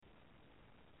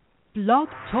Blog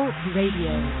Talk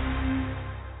Radio.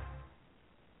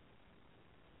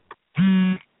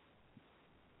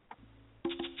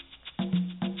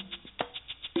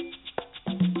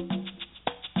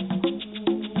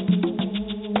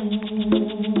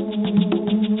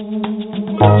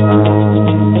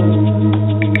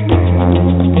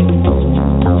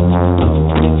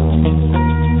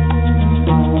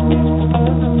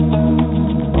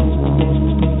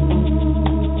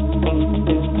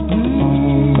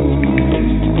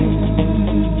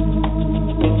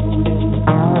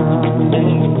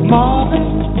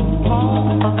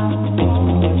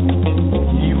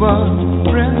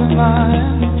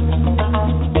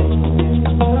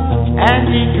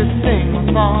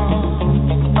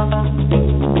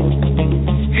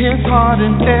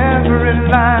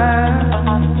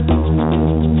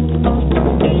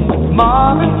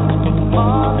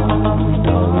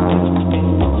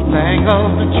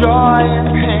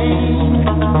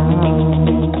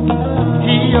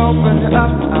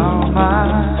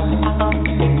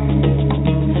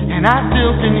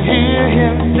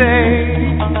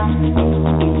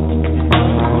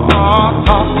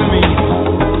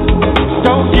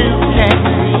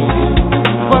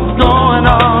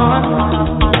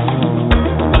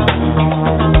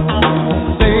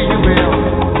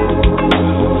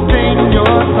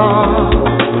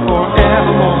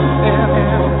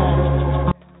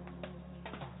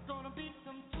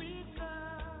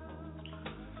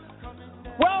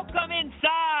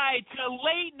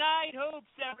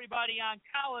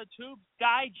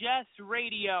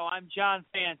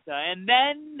 Fanta, and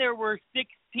then there were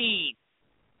 16.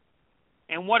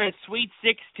 And what a sweet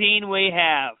 16 we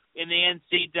have in the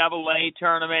NCAA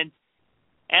tournament.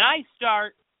 And I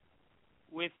start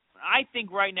with, I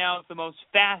think right now, it's the most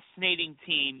fascinating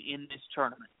team in this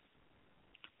tournament.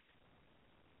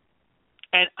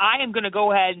 And I am going to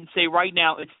go ahead and say right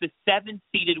now it's the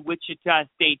 7th-seeded Wichita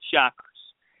State Shockers.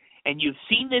 And you've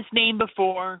seen this name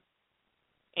before,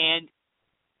 and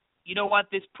you know what?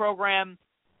 This program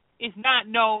is not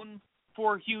known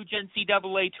for huge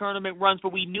NCAA tournament runs,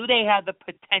 but we knew they had the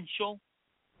potential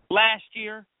last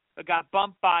year. They got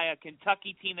bumped by a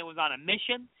Kentucky team that was on a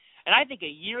mission. And I think a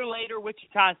year later,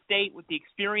 Wichita State, with the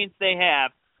experience they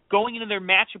have, going into their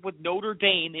matchup with Notre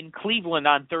Dame in Cleveland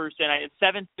on Thursday night at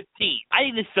 7:15, I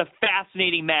think this is a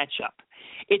fascinating matchup.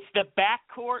 It's the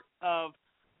backcourt of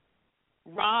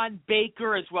Ron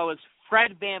Baker as well as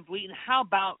Fred VanVleet. And how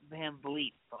about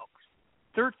VanVleet, folks?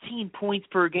 13 points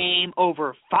per game,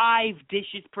 over 5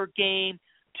 dishes per game,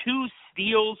 2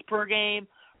 steals per game.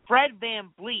 Fred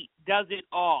VanVleet does it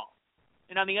all.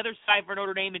 And on the other side for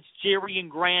Notre Dame, it's Jerry and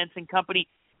Grant and company.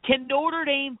 Can Notre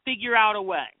Dame figure out a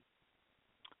way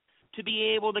to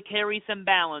be able to carry some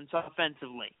balance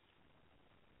offensively?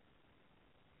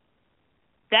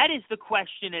 That is the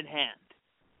question at hand.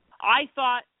 I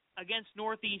thought against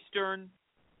Northeastern,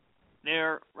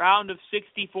 their round of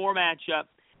 64 matchup,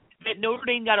 that Notre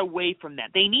Dame got away from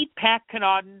that. They need Pat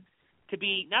Connaughton to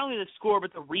be not only the scorer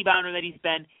but the rebounder that he's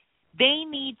been. They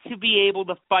need to be able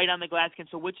to fight on the glass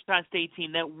against a Wichita State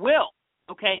team that will.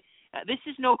 Okay, this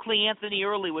is no Clay Anthony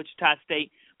early Wichita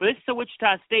State, but this is a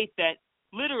Wichita State that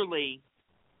literally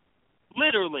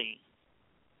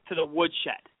to the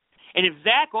woodshed. And if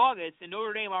Zach August and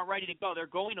Notre Dame aren't ready to go, they're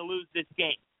going to lose this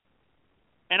game.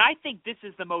 And I think this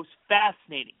is the most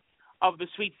fascinating of the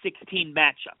Sweet 16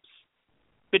 matchups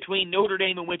between Notre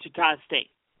Dame and Wichita State.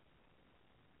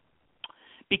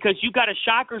 Because you've got a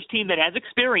Shockers team that has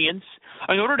experience,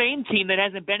 a Notre Dame team that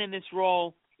hasn't been in this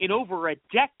role in over a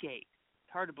decade.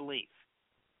 It's hard to believe.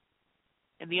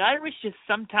 And the Irish just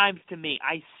sometimes, to me,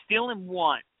 I still am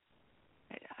one.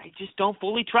 I just don't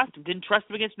fully trust them. Didn't trust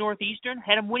them against Northeastern.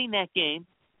 Had them winning that game.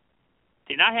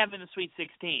 Did not have them in the Sweet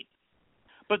 16.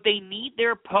 But they need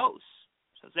their posts.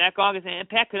 So Zach August and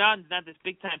Pat Connaughton's not this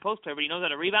big-time post player, but he knows how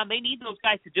to rebound. They need those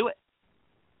guys to do it.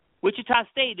 Wichita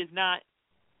State is not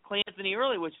Clay Anthony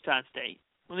early Wichita State.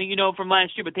 I think you know from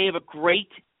last year, but they have a great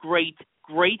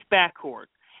backcourt.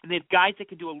 And they have guys that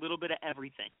can do a little bit of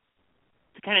everything.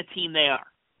 It's the kind of team they are.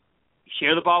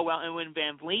 Share the ball well, and when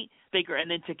VanVleet, Baker, and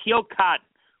then Tequil Cotton,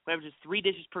 who averages 3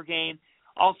 dishes per game,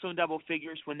 also in double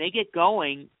figures. When they get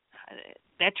going,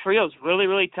 that trio is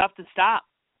really tough to stop.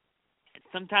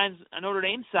 Sometimes on Notre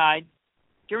Dame's side,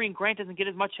 Jerry and Grant doesn't get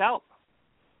as much help.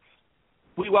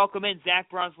 We welcome in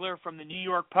Zach Brosler from the New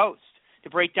York Post to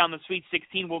break down the Sweet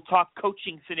 16. We'll talk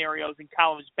coaching scenarios in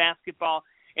college basketball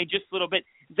in just a little bit.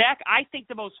 Zach, I think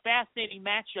the most fascinating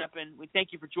matchup, and we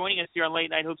thank you for joining us here on Late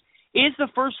Night Hoops, is the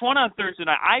first one on Thursday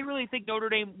night. I really think Notre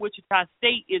Dame-Wichita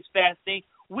State is fascinating.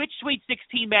 Which Sweet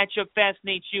 16 matchup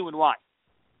fascinates you and why?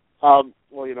 Well,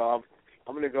 I'm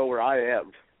going to go where I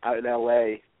am. out in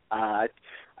LA. I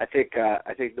think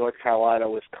North Carolina,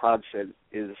 Wisconsin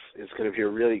is going to be a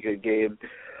really good game.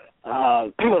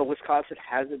 Wisconsin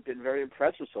hasn't been very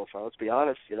impressive so far. Let's be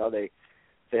honest.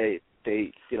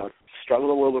 They struggled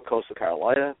a little with Coastal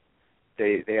Carolina.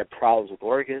 They had problems with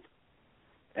Oregon,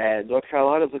 and North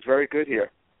Carolina looks very good here.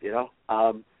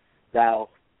 Now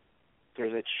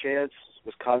there's a chance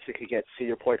Wisconsin could get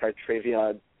senior point guard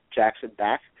Travion Jackson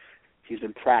back. He's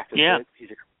been practicing. Yeah. He's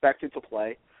expected to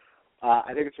play.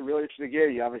 I think it's a really interesting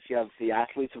game. You obviously have the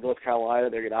athletes of North Carolina.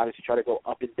 They're going to obviously try to go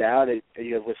up and down, and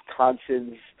you have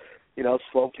Wisconsin's,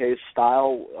 slow-paced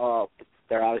style.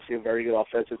 They're obviously a very good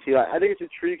offensive team. I think it's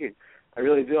intriguing. I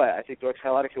really do. I think North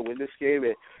Carolina can win this game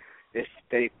if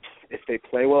they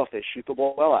play well, if they shoot the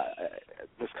ball well.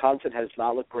 Wisconsin has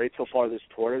not looked great so far this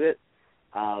tournament.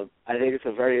 I think it's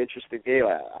a very interesting game.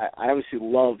 I obviously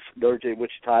love Notre Dame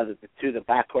Wichita. The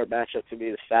backcourt matchup to me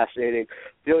is fascinating.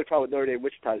 The only problem with Notre Dame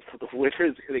Wichita is the winner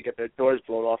is going to get their doors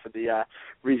blown off in the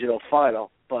regional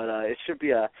final. But it should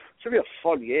be a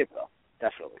fun game though,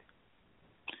 definitely.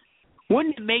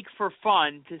 Wouldn't it make for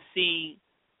fun to see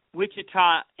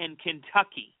Wichita and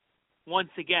Kentucky once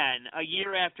again a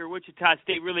year after Wichita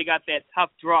State really got that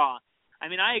tough draw? I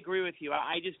mean, I agree with you.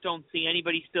 I just don't see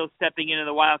anybody still stepping into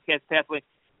the Wildcats pathway.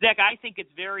 Zach, I think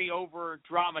it's very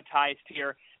over-dramatized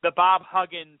here. The Bob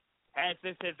Huggins has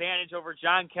this advantage over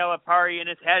John Calipari and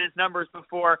has had his numbers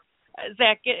before.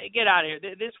 Zach, get out of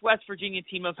here. This West Virginia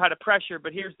team knows how to pressure,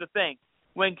 but here's the thing.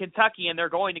 When Kentucky, and they're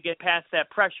going to get past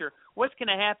that pressure, what's going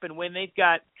to happen when they've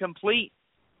got complete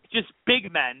just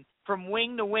big men from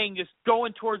wing to wing just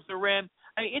going towards the rim?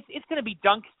 I mean, it's going to be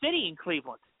Dunk City in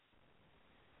Cleveland.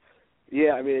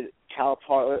 Yeah, I mean,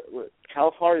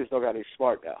 Calipari's not got to be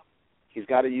smart now. He's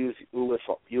got to use Ulis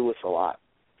a lot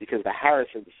because the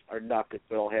Harrisons are not good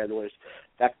ball handlers.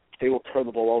 That they will turn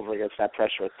the ball over against that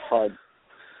pressure a ton.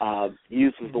 He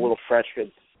uses the little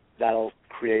freshman. That'll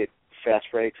create fast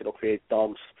breaks. It'll create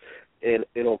dunks.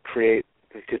 It'll create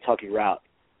a Kentucky route.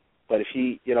 But if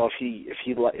he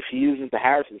uses the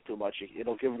Harrisons too much,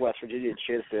 it'll give West Virginia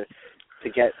a chance to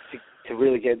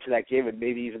really get into that game and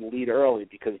maybe even lead early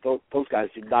because those guys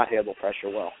do not handle pressure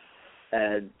well.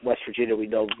 And West Virginia, we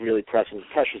know, really pressures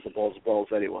the ball as well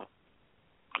as anyone.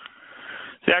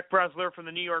 Zach Bresler from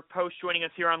the New York Post joining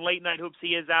us here on Late Night Hoops.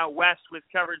 He is out west with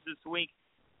coverage this week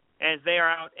as they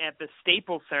are out at the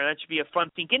Staples Center. That should be a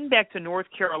fun thing. Getting back to North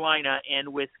Carolina and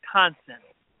Wisconsin.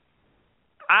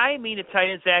 I mean to tell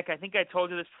you, Zach, I think I told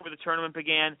you this before the tournament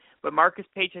began, but Marcus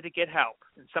Page had to get help.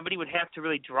 And somebody would have to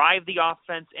really drive the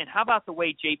offense. And how about the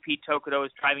way J.P. Tokoto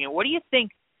is driving it? What do you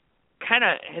think kind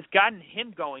of has gotten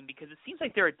him going? Because it seems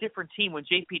like they're a different team when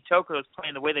J.P. Tokoto is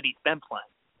playing the way that he's been playing.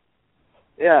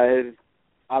 Yeah,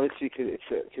 obviously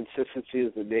consistency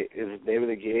is the name of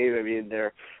the game. I mean,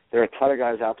 there are a ton of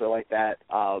guys out there like that.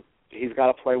 He's got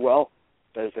to play well.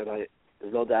 There's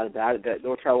no doubt about it that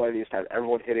North Carolina needs to have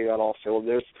everyone hitting on all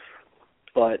cylinders.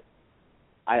 But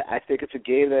I think it's a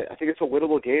game I think it's a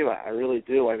winnable game. I really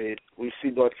do. I mean, we've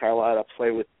seen North Carolina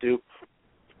play with Duke.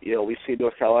 We've seen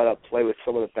North Carolina play with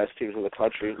some of the best teams in the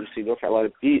country. We've seen North Carolina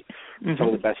beat some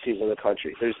of the best teams in the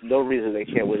country. There's no reason they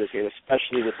can't win this game,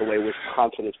 especially with the way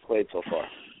Wisconsin has played so far.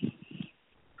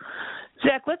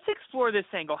 Zach, let's explore this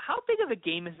angle. How big of a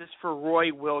game is this for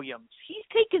Roy Williams? He's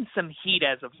taken some heat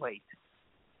as of late.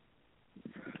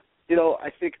 I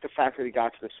think the fact that he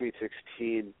got to the Sweet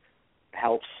 16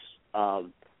 helps.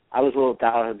 I was a little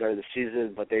down on him during the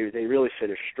season, but they really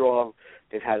finished strong.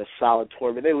 They've had a solid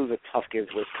tournament. They lose a tough game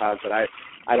to Wisconsin.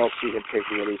 I don't see him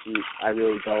taking any heat. I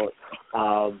really don't.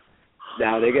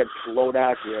 Now they get blown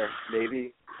out here,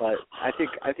 maybe, but I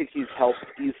think he's helped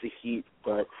ease the heat.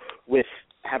 But with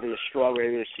having a strong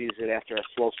regular season after a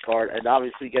slow start, and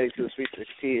obviously getting to the Sweet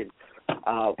 16,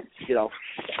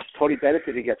 Tony Bennett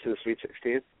didn't get to the Sweet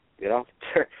 16.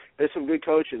 There's some good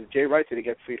coaches. Jay Wright didn't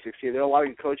get to Sweet 16. There are a lot of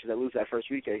good coaches that lose that first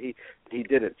weekend. He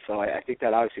didn't. So I think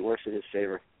that obviously works in his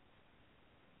favor.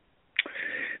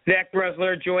 Zach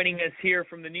Bresler joining us here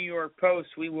from the New York Post.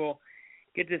 We will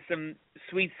get to some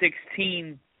Sweet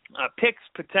 16 picks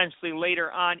potentially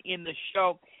later on in the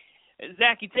show.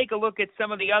 Zach, you take a look at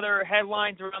some of the other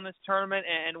headlines around this tournament,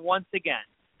 and once again,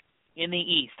 in the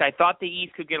East, I thought the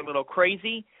East could get a little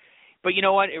crazy, but you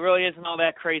know what? It really isn't all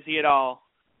that crazy at all.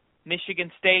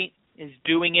 Michigan State is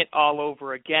doing it all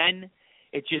over again.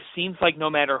 It just seems like no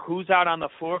matter who's out on the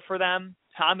floor for them,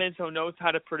 Tom Izzo knows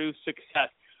how to produce success.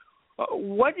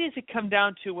 What does it come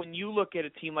down to when you look at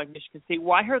a team like Michigan State?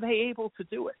 Why are they able to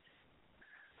do it?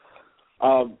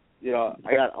 I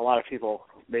got a lot of people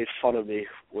made fun of me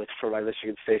for my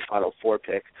Michigan State Final Four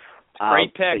pick.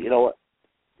 Great pick. But you know what?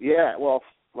 Yeah, well,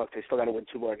 look, they still got to win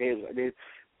 2 more games. I mean,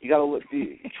 you got to look.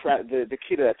 The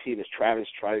key to that team is Travis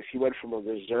Trice. He went from a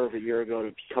reserve a year ago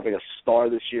to becoming a star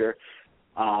this year.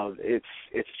 It's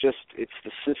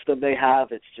the system they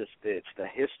have. It's the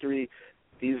history.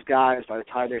 These guys, by the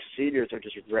time they're seniors, are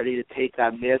just ready to take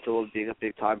that mantle of being a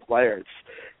big-time player.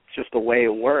 It's just the way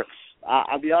it works.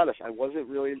 I'll be honest, I wasn't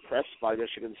really impressed by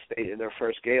Michigan State in their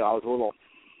first game. I was a little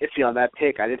iffy on that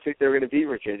pick. I didn't think they were going to beat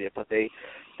Virginia, but they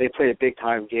played a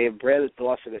big-time game. Brandon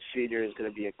Dawson, a senior, is going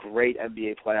to be a great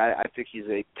NBA player. I think he's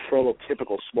a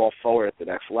prototypical small forward at the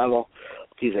next level.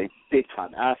 He's a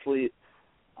big-time athlete.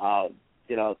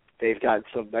 They've gotten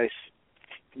some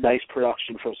nice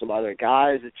production from some other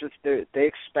guys. It's just they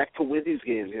expect to win these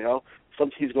games, Some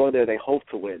teams go in there, they hope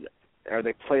to win, or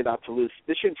they play not to lose.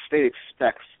 Michigan State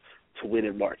expects to win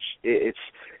in March. It's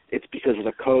because of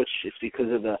the coach. It's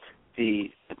because of the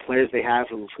players they have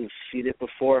who've seen it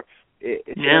before. It's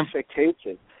an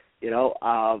expectation,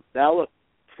 Now, look,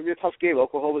 for me, a tough game.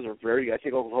 Oklahoma's are very good. I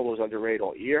think Oklahoma was underrated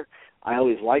all year. I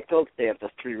always liked them. They have the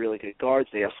 3 really good guards.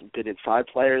 They have some good inside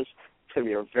players. It's going to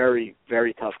be a very,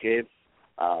 very tough game.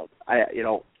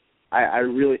 I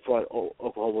really thought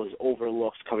Oklahoma was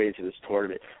overlooked coming into this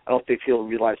tournament. I don't think people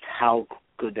realized how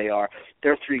good they are.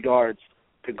 Their 3 guards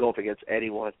could go up against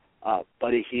anyone.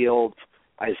 Buddy Hield,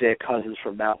 Isaiah Cousins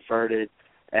from Mount Vernon,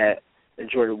 and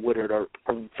Jordan Woodard are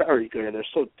very good, and they're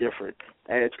so different.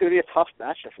 And it's going to be a tough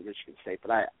matchup for Michigan State,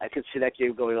 but I could see that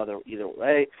game going either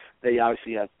way. They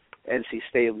obviously have NC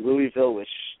State and Louisville, which,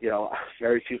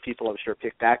 very few people, I'm sure,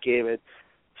 picked that game. And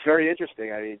it's very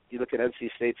interesting. I mean, you look at NC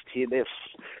State's team, they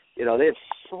have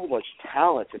so much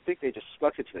talent. I think they just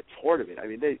snuck into the tournament. I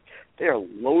mean, they are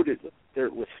loaded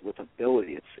with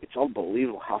ability. It's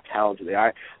unbelievable how talented they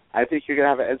are. I think you're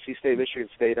going to have an NC State-Michigan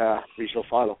State regional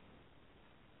final.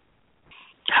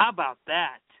 How about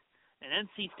that? An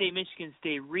NC State-Michigan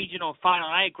State regional final.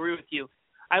 I agree with you.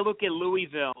 I look at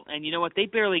Louisville, and you know what? They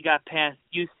barely got past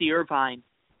UC Irvine.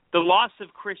 The loss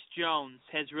of Chris Jones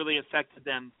has really affected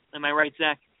them. Am I right,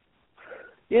 Zach?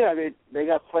 Yeah, I mean, they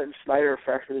got Quentin Snyder, a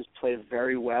freshman, who's played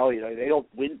very well. They don't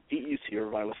beat UC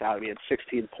Irvine without him. He had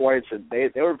 16 points, and they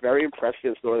were very impressed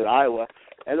against Northern Iowa.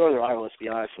 And Northern Iowa, let's be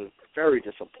honest, was very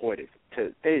disappointing.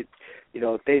 They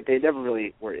never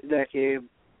really were in that game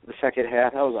in the second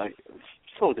half. I was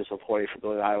so disappointing for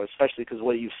Northern Iowa, especially because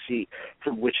what you see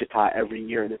from Wichita every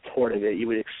year in the tournament, you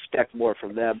would expect more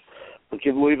from them. But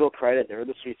give Louisville credit; they're in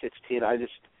the Sweet 16. I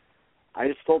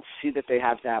just don't see that they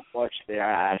have that much there.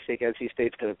 I think NC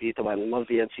State's going to beat them. I love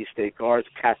the NC State guards.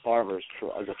 Kat Barber is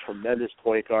a tremendous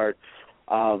point guard.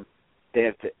 They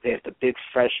have the big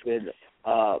freshman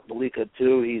Malika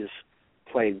Dew. He's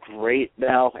playing great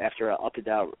now after an up and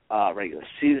down regular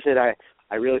season.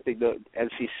 I really think the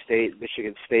NC State,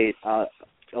 Michigan State,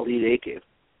 Elite Eight game.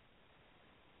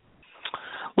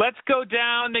 Let's go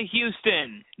down to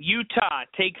Houston. Utah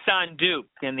takes on Duke,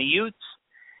 and the Utes,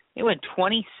 they went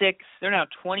 26. They're now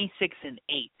 26-8.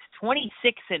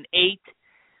 26-8.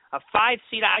 A 5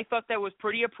 seed. I thought that was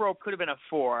pretty appropriate. Could have been a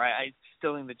 4. I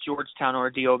still think the Georgetown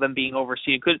ordeal, them being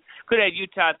overseeded, could have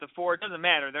Utah at the 4. It doesn't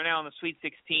matter. They're now in the Sweet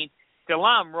 16. Still,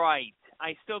 I'm right.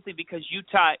 I still think because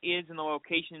Utah is in the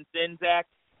location it's in, Zach,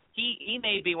 he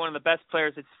may be one of the best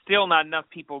players that still not enough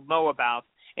people know about.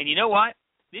 And you know what?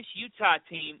 This Utah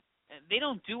team, they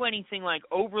don't do anything like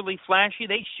overly flashy.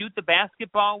 They shoot the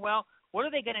basketball well. What are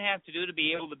they going to have to do to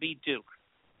be able to beat Duke?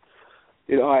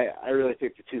 I really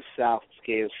think the 2 South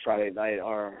games Friday night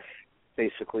are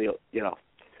basically,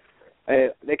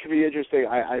 they could be interesting.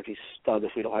 I'd be stunned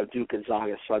if we don't have Duke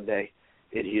Gonzaga Sunday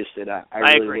in Houston. I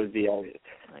really agree. Would be.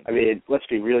 I mean, let's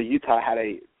be real. Utah got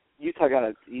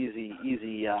an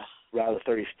easy round of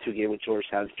 32 game with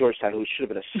Georgetown. Georgetown, who should have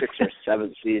been a 6 or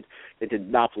 7 seed, it did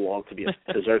not belong to be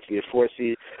deserve to be a 4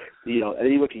 seed. And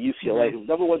then you look at UCLA, who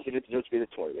number 1 seed deserves to be in the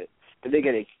tournament. Then they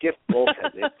get a gift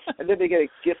goaltending, and then they get a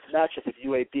gift matchup with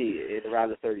UAB in the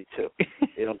round of 32.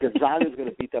 Gonzaga is going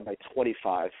to beat them by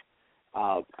 25.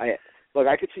 I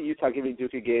could see Utah giving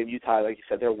Duke a game. Utah, like you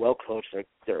said, they're well coached.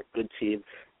 They're a good team.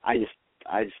 I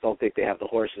just don't think they have the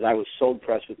horses. I was so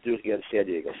impressed with Duke against San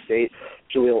Diego State.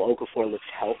 Jahlil Okafor looks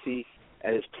healthy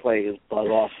and is playing his butt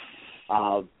off.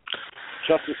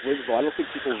 Justice Winslow, I don't think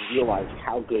people realize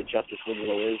how good Justice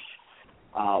Winslow is.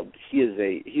 He's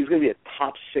going to be a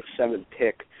top 6-7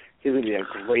 pick. He's going to be a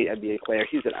great NBA player.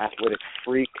 He's an athletic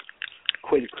freak.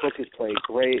 Quinn Cook is playing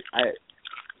great.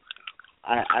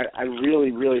 I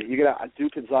really, you're gonna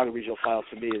Duke Gonzaga regional final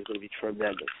to me is going to be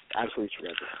tremendous, absolutely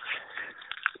tremendous.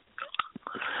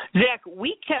 Zach,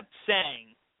 we kept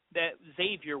saying that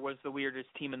Xavier was the weirdest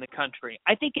team in the country.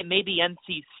 I think it may be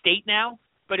NC State now,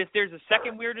 But if there's a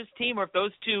second weirdest team, or if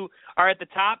those two are at the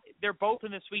top, they're both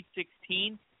in the Sweet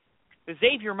 16. The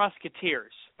Xavier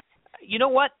Musketeers. You know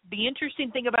what? The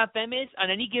interesting thing about them is, on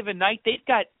any given night, they've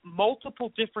got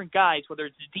multiple different guys, whether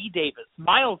it's D. Davis,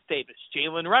 Miles Davis,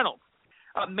 Jalen Reynolds,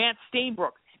 Matt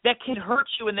Stainbrook, that can hurt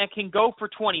you and that can go for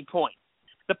 20 points.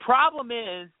 The problem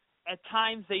is, at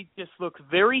times, they just look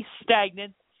very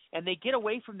stagnant, and they get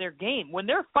away from their game. When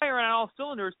they're firing on all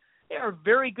cylinders, they're a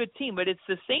very good team, but it's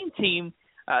the same team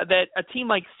that a team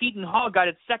like Seton Hall got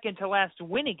its second to last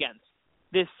win against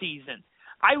this season.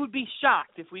 I would be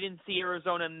shocked if we didn't see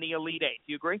Arizona in the Elite Eight.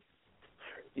 Do you agree?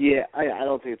 Yeah, I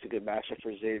don't think it's a good matchup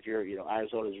for Xavier.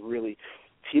 Arizona's really –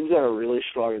 teams that are really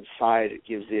strong inside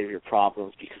give Xavier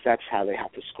problems because that's how they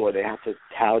have to score. They have to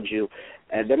pound you,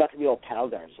 and they're not going to be able to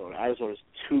pound Arizona. Arizona's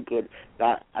too good.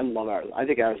 I love Arizona. I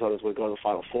think Arizona's going to go to the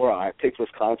Final Four. I picked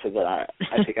Wisconsin, but I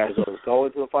think Arizona's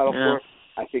going to the Final Four.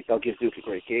 I think they'll give Duke a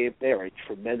great game. They are a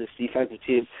tremendous defensive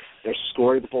team. They're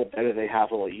scoring the ball better than they have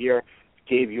all year.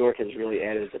 Gabe York has really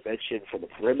added a dimension from the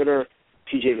perimeter.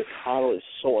 T.J. McConnell is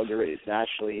so underrated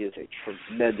nationally. He is a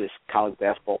tremendous college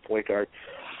basketball point guard.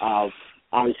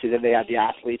 Obviously, then they have the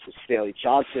athletes with Stanley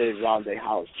Johnson, Rondé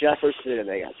Hollis-Jefferson, and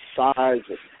they got size.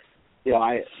 And,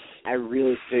 I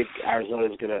really think Arizona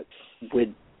is going to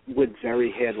win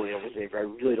very handily over Xavier.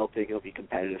 I really don't think it'll be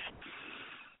competitive.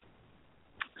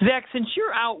 Zach, since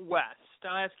you're out west,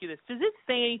 I'll ask you this. Does it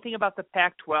say anything about the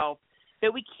Pac-12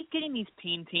 that we keep getting these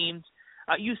peen teams?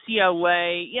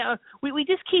 UCLA, we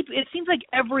just keep, it seems like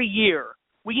every year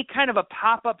we get kind of a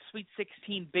pop-up Sweet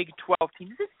 16 Big 12 team.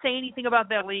 Does it say anything about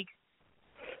that league?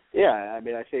 Yeah,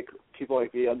 I think people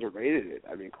like me underrated it.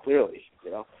 Clearly,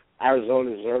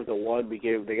 Arizona deserved a 1. They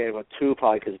gave a 2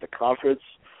 probably because of the conference.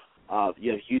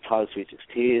 You have Utah in Sweet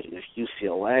 16, you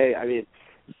have UCLA.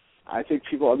 I think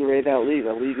people underrate that league.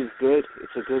 That league is good.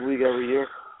 It's a good league every year.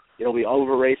 We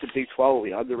overrate the Big 12.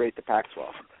 We underrate the Pac-12.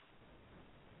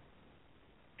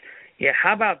 Yeah,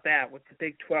 how about that with the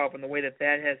Big 12 and the way that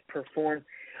has performed?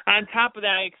 On top of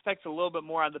that, I expect a little bit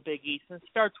more on the Big East. And it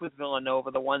starts with Villanova,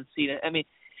 the 1 seed.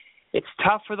 It's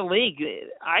tough for the league.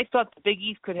 I thought the Big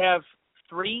East could have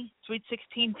 3 Sweet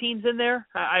 16 teams in there.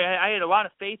 I had a lot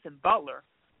of faith in Butler.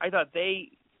 I thought they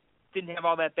didn't have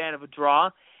all that bad of a draw.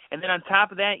 And then on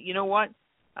top of that, you know what?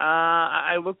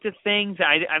 I looked at things.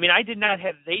 I did not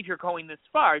have Xavier going this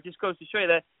far. It just goes to show you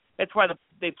that that's why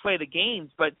they play the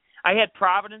games. But I had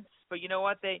Providence. But you know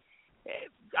what?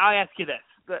 I'll ask you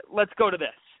this. Let's go to this.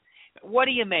 What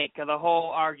do you make of the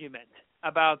whole argument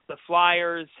about the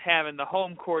Flyers having the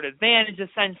home court advantage,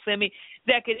 essentially?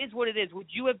 Zach, it is what it is. Would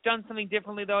you have done something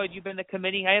differently, though, had you been the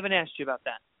committee? I haven't asked you about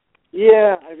that.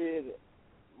 Yeah,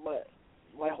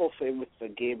 my whole thing with the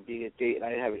game being at Dayton, I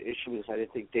didn't have an issue because I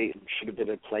didn't think Dayton should have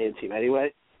been a playing team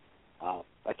anyway. I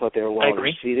thought they were well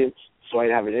seeded, so I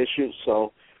didn't have an issue.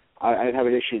 So I didn't have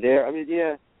an issue there.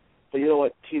 Yeah. But you know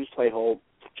what? Teams play home,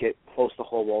 get close to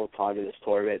home all the time in this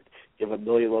tournament. You have a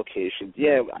million locations.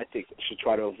 Yeah, I think they should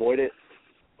try to avoid it.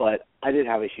 But I didn't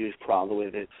have a huge problem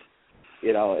with it.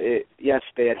 Yes,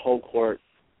 they had home court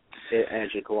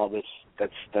in Columbus.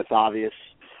 That's obvious.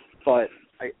 But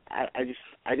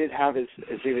I didn't have as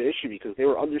big an issue because they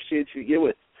were underseeded to begin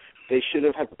with. They should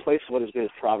have had to play someone as good as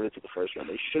Providence in the first round.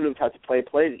 They should have had to play a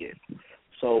play-in game.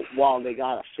 So while they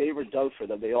got a favor done for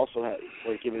them, they also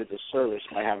were given a disservice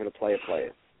by having to play a play-in.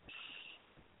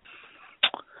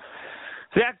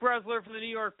 Zach Bresler from the New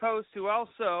York Post, who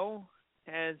also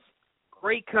has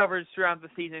great coverage throughout the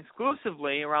season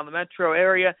exclusively around the metro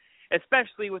area,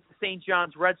 especially with the St.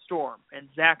 John's Red Storm. And,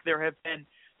 Zach, there have been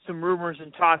some rumors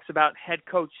and talks about head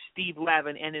coach Steve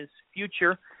Lavin and his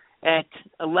future at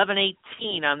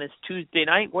 11:18 on this Tuesday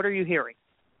night. What are you hearing?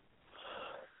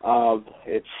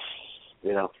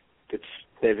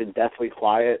 They've been deathly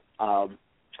quiet. The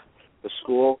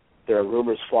school, there are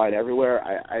rumors flying everywhere.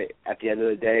 I at the end of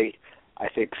the day, I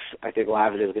think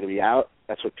Lavin is going to be out.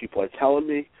 That's what people are telling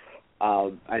me.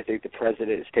 I think the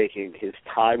president is taking his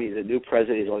time. He's a new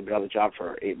president. He's only been on the job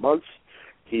for 8 months.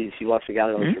 He wants to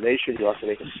gather information. He wants to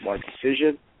make a smart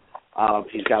decision.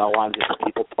 He's got a lot of different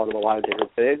people talking a lot of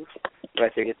different things. But I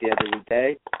think at the end of the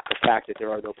day, the fact that there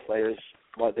are no players,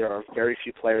 there are very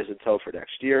few players in tow for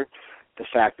next year. The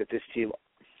fact that this team,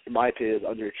 in my opinion, has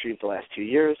underachieved the last 2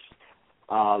 years.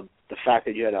 The fact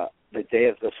that you had the day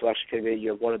of the selection committee,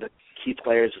 you have one of the key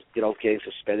players, getting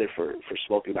suspended for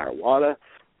smoking marijuana.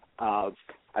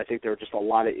 I think there are just a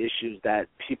lot of issues that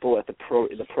people in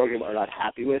the program are not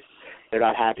happy with. They're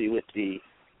not happy with the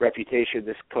reputation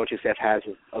this coaching staff has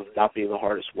of not being the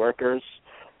hardest workers.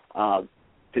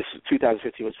 This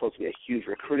 2015 was supposed to be a huge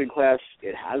recruiting class.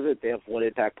 It hasn't. They have one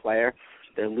impact player.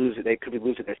 They're losing. They could be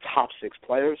losing their top 6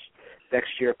 players. Next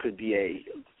year could be a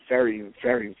very,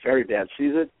 very, very bad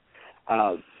season.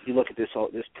 You look at this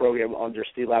program under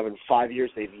Steve Lavin, in 5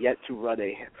 years, they've yet to run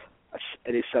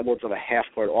any semblance of a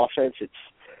half-court offense.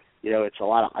 It's a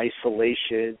lot of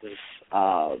isolation.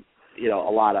 A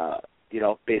lot of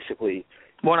basically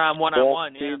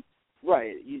one-on-one. Yeah.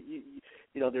 Right.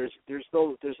 There's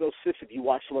no system. You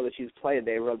watch some other teams play and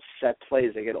they run set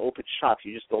plays. They get open shots.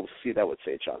 You just don't see that with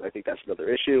St. John's. I think that's another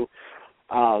issue.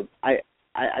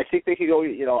 I think they could go.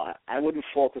 I wouldn't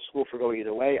fault the school for going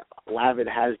either way. Lavin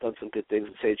has done some good things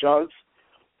in St. John's,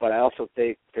 but I also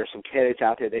think there's some candidates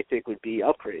out there they think would be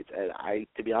upgrades. And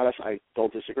to be honest, I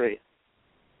don't disagree.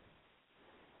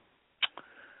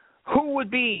 Who would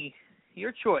be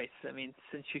your choice? I mean,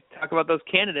 since you talk about those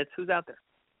candidates, who's out there?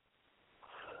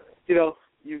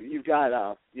 You've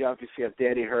got you obviously have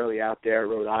Danny Hurley out there,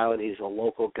 Rhode Island. He's a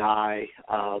local guy.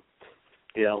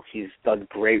 He's done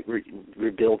great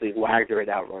rebuilding Wagner and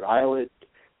out Rhode Island.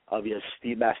 You have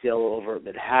Steve Mastiello over at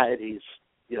Manhattan. He's,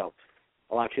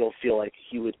 a lot of people feel like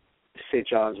St.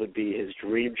 John's would be his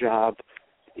dream job.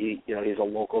 He's a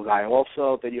local guy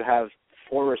also. Then you have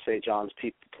former St. John's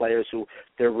players who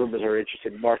their rumors are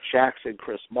interested. Mark Jackson,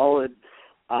 Chris Mullen.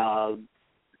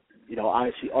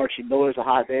 Obviously Archie Miller's a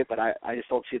hot name, but I just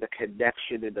don't see the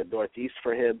connection in the Northeast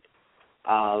for him.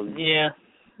 Yeah.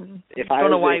 If I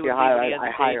don't know why I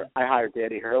hire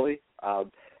Danny Hurley. I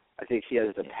think he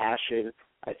has the passion.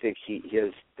 I think he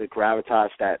has the gravitas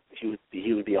that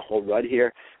he would be a home run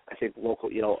here. I think local.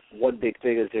 One big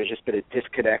thing is there's just been a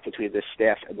disconnect between the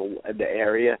staff and the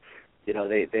area. They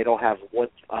don't have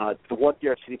the one New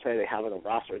York City player they have on the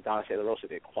roster, Don Santa Rosa,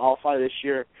 they qualify this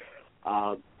year.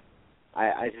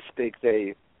 I just think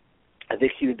I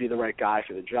think he would be the right guy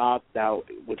for the job. Now,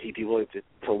 would he be willing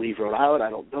to leave Rhode Island? I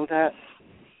don't know that.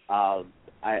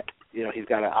 He's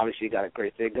got a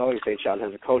great thing going. St. John's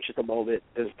has a coach at the moment.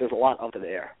 There's a lot up in the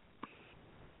air.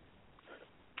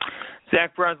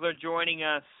 Zach Bresler joining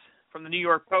us from the New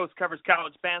York Post, covers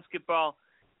college basketball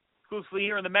exclusively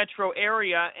here in the metro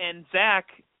area. And Zach,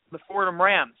 the Fordham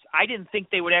Rams, I didn't think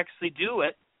they would actually do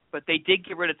it, but they did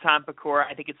get rid of Tom Pecora.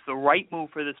 I think it's the right move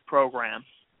for this program.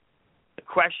 The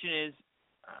question is,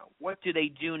 what do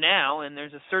they do now? And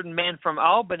there's a certain man from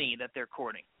Albany that they're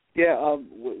courting. Yeah,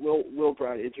 Will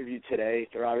Brown interviewed today.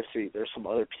 There's some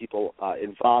other people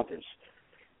involved. There's,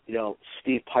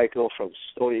 Steve Pico from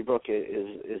Stony Brook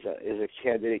is a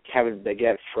candidate. Kevin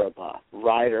Baguette from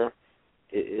Ryder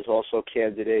is also a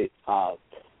candidate.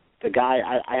 The guy,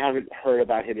 I haven't heard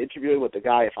about him interviewing, but the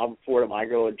guy, if I'm Fordham, I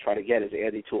go and try to get is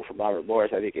Andy Toole from Robert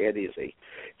Morris. I think Andy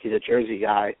he's a Jersey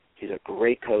guy. He's a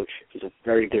great coach. He's a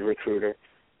very good recruiter.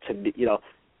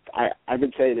 I've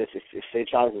been saying this, if St.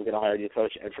 John's is going to hire a new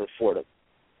coach, and for Fordham,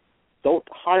 don't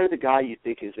hire the guy you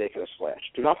think is making a splash.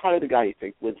 Do not hire the guy you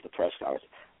think wins the press conference.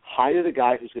 Hire the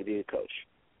guy who's going to be a coach.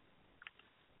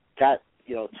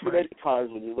 Too many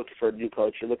times when you're looking for a new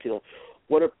coach, you're looking at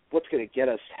what's going to get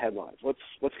us headlines, what's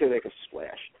going to make a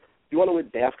splash. You want to win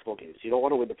basketball games. You don't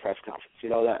want to win the press conference.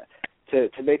 That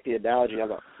to make the analogy,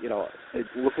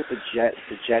 look at the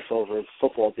Jets over in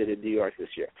football did in New York this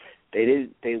year.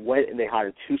 They went and they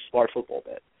hired 2 smart football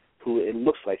men who it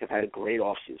looks like have had a great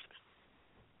offseason.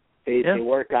 They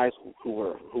weren't guys who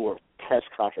were press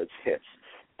conference hits.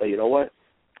 But you know what?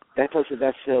 That doesn't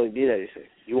necessarily mean anything.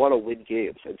 You want to win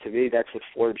games, and to me, that's what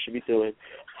Fordham should be doing.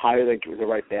 Hire the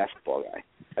right basketball guy,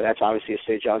 and that's obviously if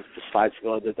St. John's decides to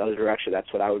go in the other direction.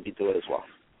 That's what I would be doing as well.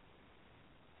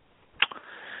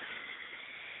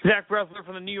 Zach Bresler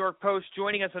from the New York Post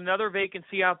joining us. Another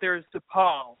vacancy out there is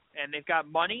DePaul, and they've got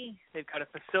money. They've got a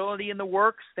facility in the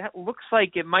works. That looks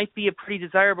like it might be a pretty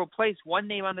desirable place. One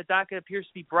name on the docket appears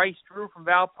to be Bryce Drew from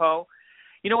Valpo.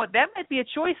 You know what? That might be a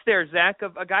choice there, Zach,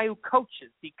 of a guy who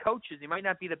coaches. He coaches. He might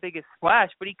not be the biggest splash,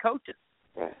 but he coaches.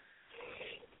 Right.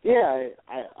 Yeah,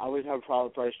 I always have a problem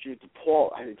with Bryce Drew.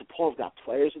 DePaul's got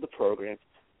players in the program.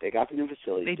 They got the new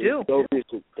facility. They do. No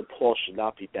reason DePaul should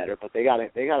not be better, but they got to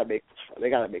make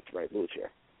the right move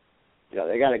here.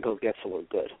 They got to go get someone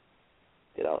good.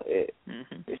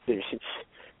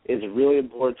 It's really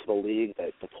important to the league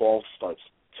that DePaul starts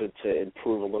to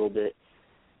improve a little bit.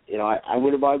 I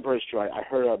wouldn't mind Bryce Drew. I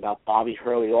heard about Bobby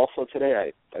Hurley also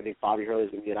today. I think Bobby Hurley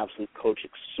is going to be an absolute coaching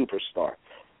superstar.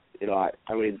 I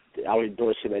would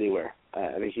endorse him anywhere.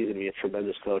 I think he's going to be a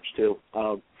tremendous coach too.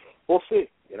 We'll see.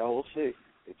 We'll see.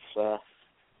 It's a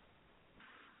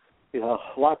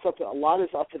lot is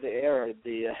up in the air in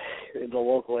the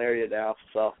local area now,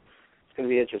 so it's going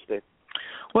to be interesting.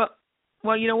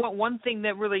 Well, you know what? One thing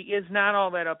that really is not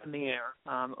all that up in the air,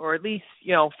 or at least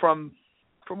from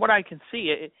what I can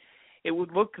see, it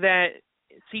would look that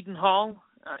Seton Hall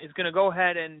is going to go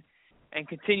ahead and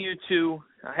continue to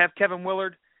have Kevin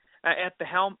Willard at the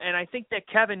helm. And I think that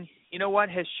Kevin, you know what,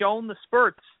 has shown the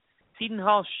spurts. Seton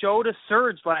Hall showed a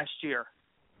surge last year,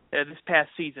 this past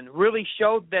season, really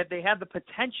showed that they have the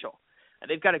potential.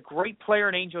 They've got a great player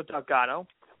in Angel Delgado.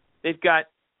 They've got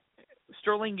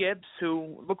Sterling Gibbs,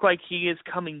 who looked like he is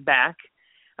coming back.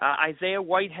 Isaiah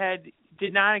Whitehead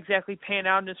did not exactly pan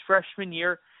out in his freshman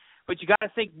year, but you got to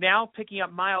think now picking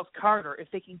up Miles Carter, if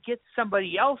they can get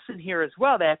somebody else in here as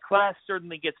well, that class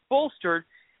certainly gets bolstered.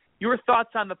 Your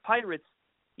thoughts on the Pirates?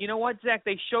 You know what, Zach?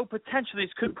 They show potential. They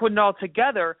just couldn't put it all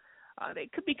together. They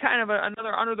could be kind of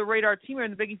another under-the-radar team here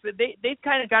in the Big East, but they've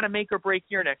kind of got a make-or-break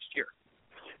year next year.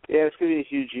 Yeah, it's going to be a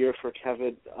huge year for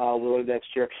Kevin Willard next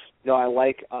year. You know, I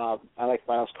like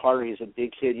Miles Carter. He's a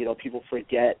big kid. You know, people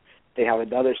forget they have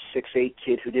another 6'8"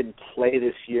 kid who didn't play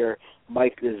this year,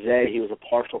 Mike Nazay. He was a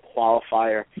partial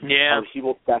qualifier. Yeah. He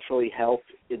will definitely help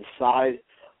inside.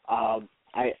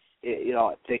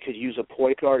 They could use a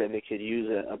point guard and they could use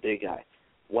a big guy,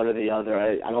 one or the other.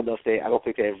 I don't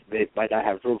think they might not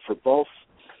have room for both.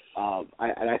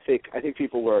 I think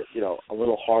people were, you know, a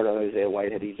little hard on Isaiah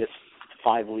Whitehead. He missed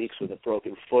 5 weeks with a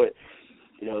broken foot.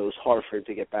 You know, it was hard for him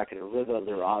to get back in a rhythm.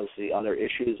 There were obviously other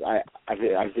issues. I've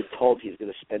been told he's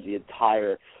going to spend the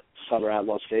entire summer at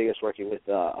Las Vegas working with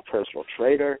a personal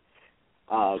trainer.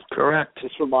 Correct.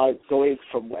 Going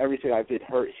from everything I've been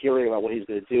hearing about what he's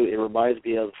going to do, it reminds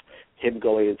me of him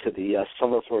going into the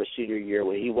summer for his senior year,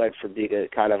 where he went from being a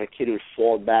kind of a kid who'd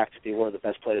fallen back to being one of the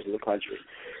best players in the country.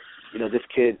 You know, this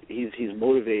kid, he's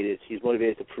motivated. He's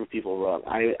motivated to prove people wrong.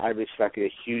 I'm expecting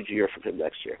a huge year from him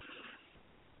next year.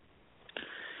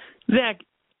 Zach,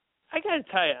 I got to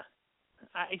tell you,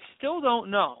 I still don't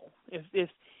know if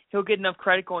he'll get enough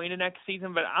credit going into next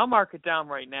season, but I'll mark it down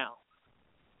right now.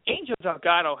 Angel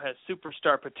Delgado has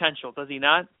superstar potential, does he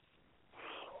not?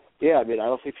 Yeah, I mean, I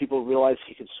don't think people realize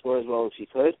he can score as well as he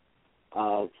could.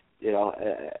 You know,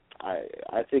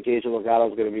 I think Angel Delgado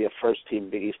is going to be a first-team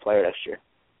Big East player next year.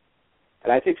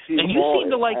 And I think Seton Hall,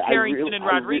 seem to like Carrington and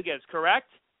Rodriguez, correct?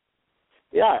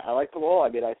 Yeah, I like them all. I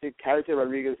mean, I think Carrington and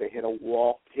Rodriguez, they hit a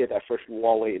wall. He hit that first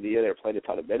wall late in the year. They were playing a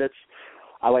ton of minutes.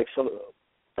 I like some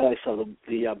of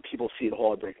the people Seton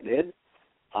Hall are breaking in.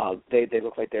 They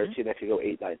look like they're a team that can go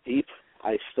 8-9 deep.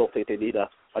 I still think they need a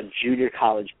junior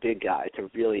college big guy to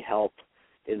really help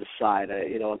inside.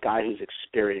 A guy who's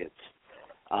experienced.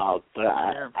 But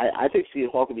I think Seton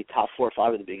Hall can be top 4 or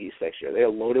 5 in the Big East next year. They are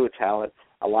loaded with talent.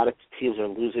 A lot of teams are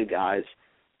losing guys.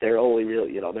 They're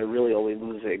really only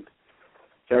losing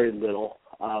very little.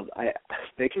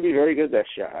 They can be very good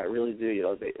next year. I really do. You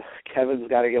know, Kevin's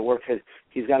got to get work.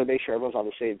 He's got to make sure everyone's on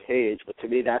the same page. But to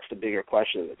me, that's the bigger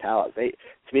question of the talent. To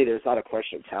me, there's not a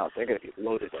question of talent. They're going to be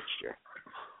loaded next year.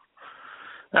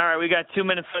 All right, we got 2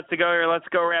 minutes left to go here. Let's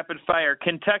go rapid fire.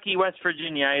 Kentucky, West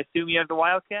Virginia. I assume you have the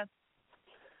Wildcats?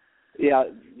 Yeah.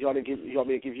 You want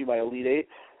me to give you my Elite Eight?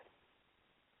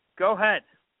 Go ahead.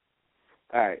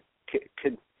 All right.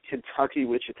 Kentucky,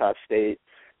 Wichita State.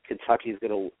 Kentucky's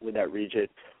going to win that region.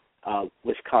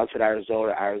 Wisconsin,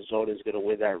 Arizona. Arizona's going to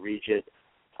win that region.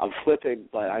 I'm flipping,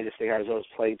 but I just think Arizona's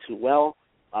playing too well.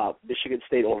 Michigan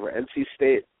State over NC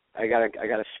State. I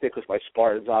gotta stick with my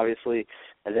Spartans, obviously,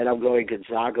 and then I'm going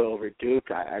Gonzaga over Duke.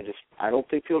 I don't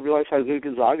think people realize how good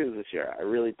Gonzaga is this year. I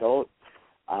really don't.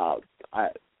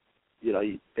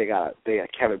 They got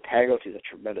Kevin Pangos. He's a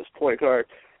tremendous point guard.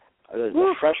 The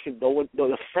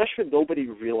freshman nobody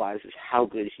realizes how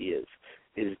good he is.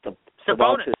 Is the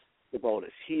bonus.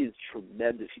 He is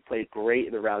tremendous. He played great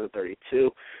in the round of 32.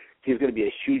 He's going to be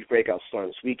a huge breakout star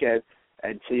this weekend.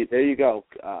 And so there you go.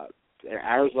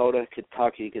 Arizona,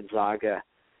 Kentucky, Gonzaga,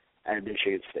 and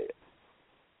Michigan State.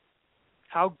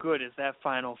 How good is that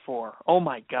Final Four? Oh,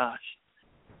 my gosh.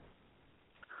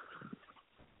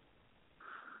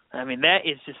 I mean, that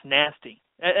is just nasty.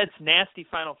 That's nasty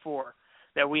Final Four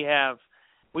that we have.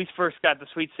 We first got the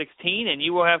Sweet 16, and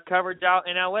you will have coverage out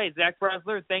in L.A. Zach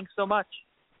Bresler, thanks so much.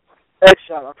 Thanks,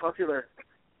 Sean. I'll talk to you later.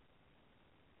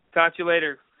 Talk to you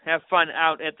later. Have fun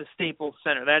out at the Staples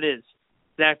Center. That is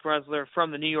Zach Bresler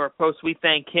from the New York Post. We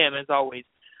thank him, as always,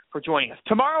 for joining us.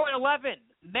 Tomorrow at 11,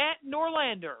 Matt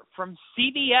Norlander from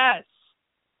CBS.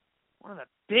 One of the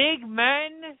big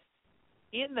men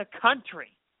in the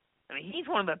country. I mean, he's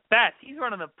one of the best. He's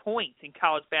running the points in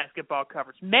college basketball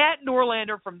coverage. Matt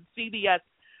Norlander from CBS,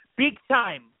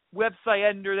 big-time website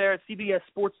editor there at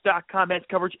CBSSports.com. Has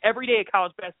coverage every day of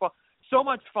college basketball. So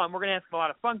much fun. We're going to ask him a lot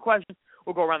of fun questions.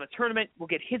 We'll go around the tournament. We'll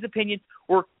get his opinion.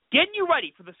 We're getting you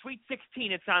ready for the Sweet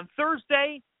 16. It's on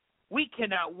Thursday. We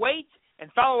cannot wait.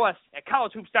 And follow us at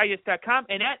collegehoopsdigest.com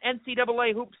and at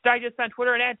NCAA Hoops Digest on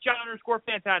Twitter and at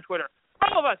John_Fanta on Twitter. For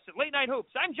all of us at Late Night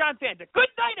Hoops, I'm John Fanta. Good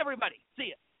night, everybody.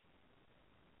 See ya.